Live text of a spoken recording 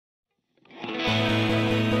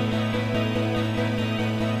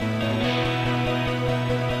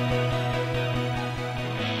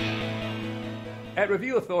At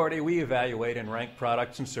Review Authority, we evaluate and rank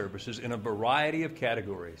products and services in a variety of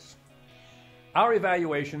categories. Our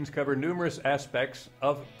evaluations cover numerous aspects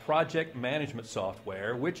of project management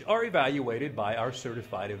software, which are evaluated by our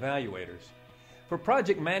certified evaluators. For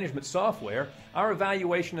project management software, our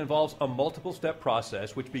evaluation involves a multiple-step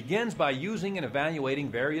process which begins by using and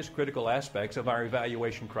evaluating various critical aspects of our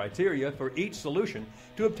evaluation criteria for each solution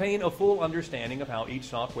to obtain a full understanding of how each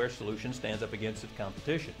software solution stands up against its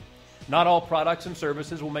competition. Not all products and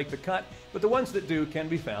services will make the cut, but the ones that do can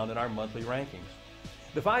be found in our monthly rankings.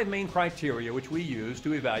 The 5 main criteria which we use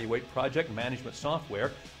to evaluate project management software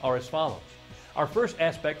are as follows. Our first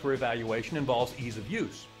aspect for evaluation involves ease of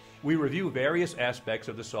use. We review various aspects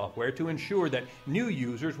of the software to ensure that new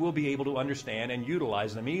users will be able to understand and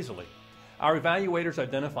utilize them easily. Our evaluators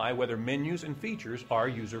identify whether menus and features are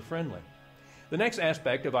user-friendly. The next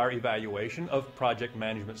aspect of our evaluation of project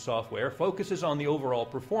management software focuses on the overall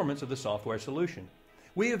performance of the software solution.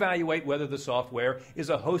 We evaluate whether the software is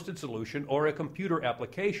a hosted solution or a computer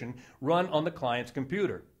application run on the client's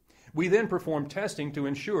computer. We then perform testing to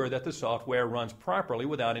ensure that the software runs properly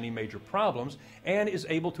without any major problems and is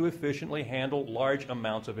able to efficiently handle large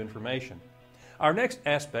amounts of information. Our next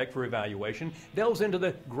aspect for evaluation delves into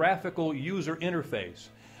the graphical user interface.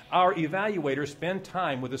 Our evaluators spend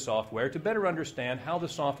time with the software to better understand how the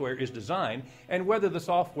software is designed and whether the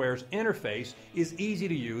software's interface is easy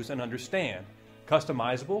to use and understand,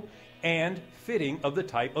 customizable, and fitting of the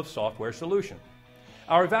type of software solution.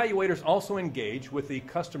 Our evaluators also engage with the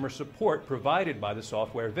customer support provided by the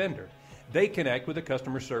software vendor. They connect with the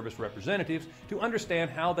customer service representatives to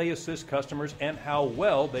understand how they assist customers and how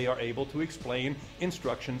well they are able to explain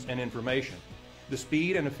instructions and information. The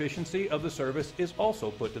speed and efficiency of the service is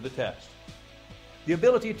also put to the test. The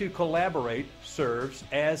ability to collaborate serves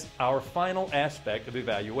as our final aspect of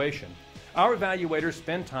evaluation. Our evaluators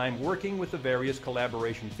spend time working with the various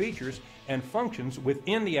collaboration features and functions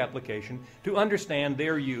within the application to understand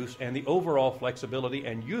their use and the overall flexibility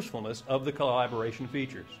and usefulness of the collaboration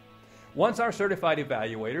features. Once our certified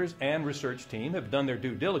evaluators and research team have done their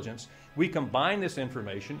due diligence, we combine this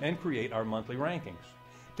information and create our monthly rankings.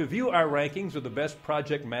 To view our rankings of the best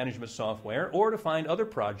project management software or to find other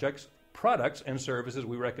products and services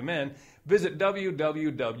we recommend, visit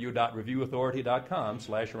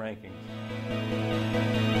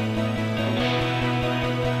www.reviewauthority.com/rankings.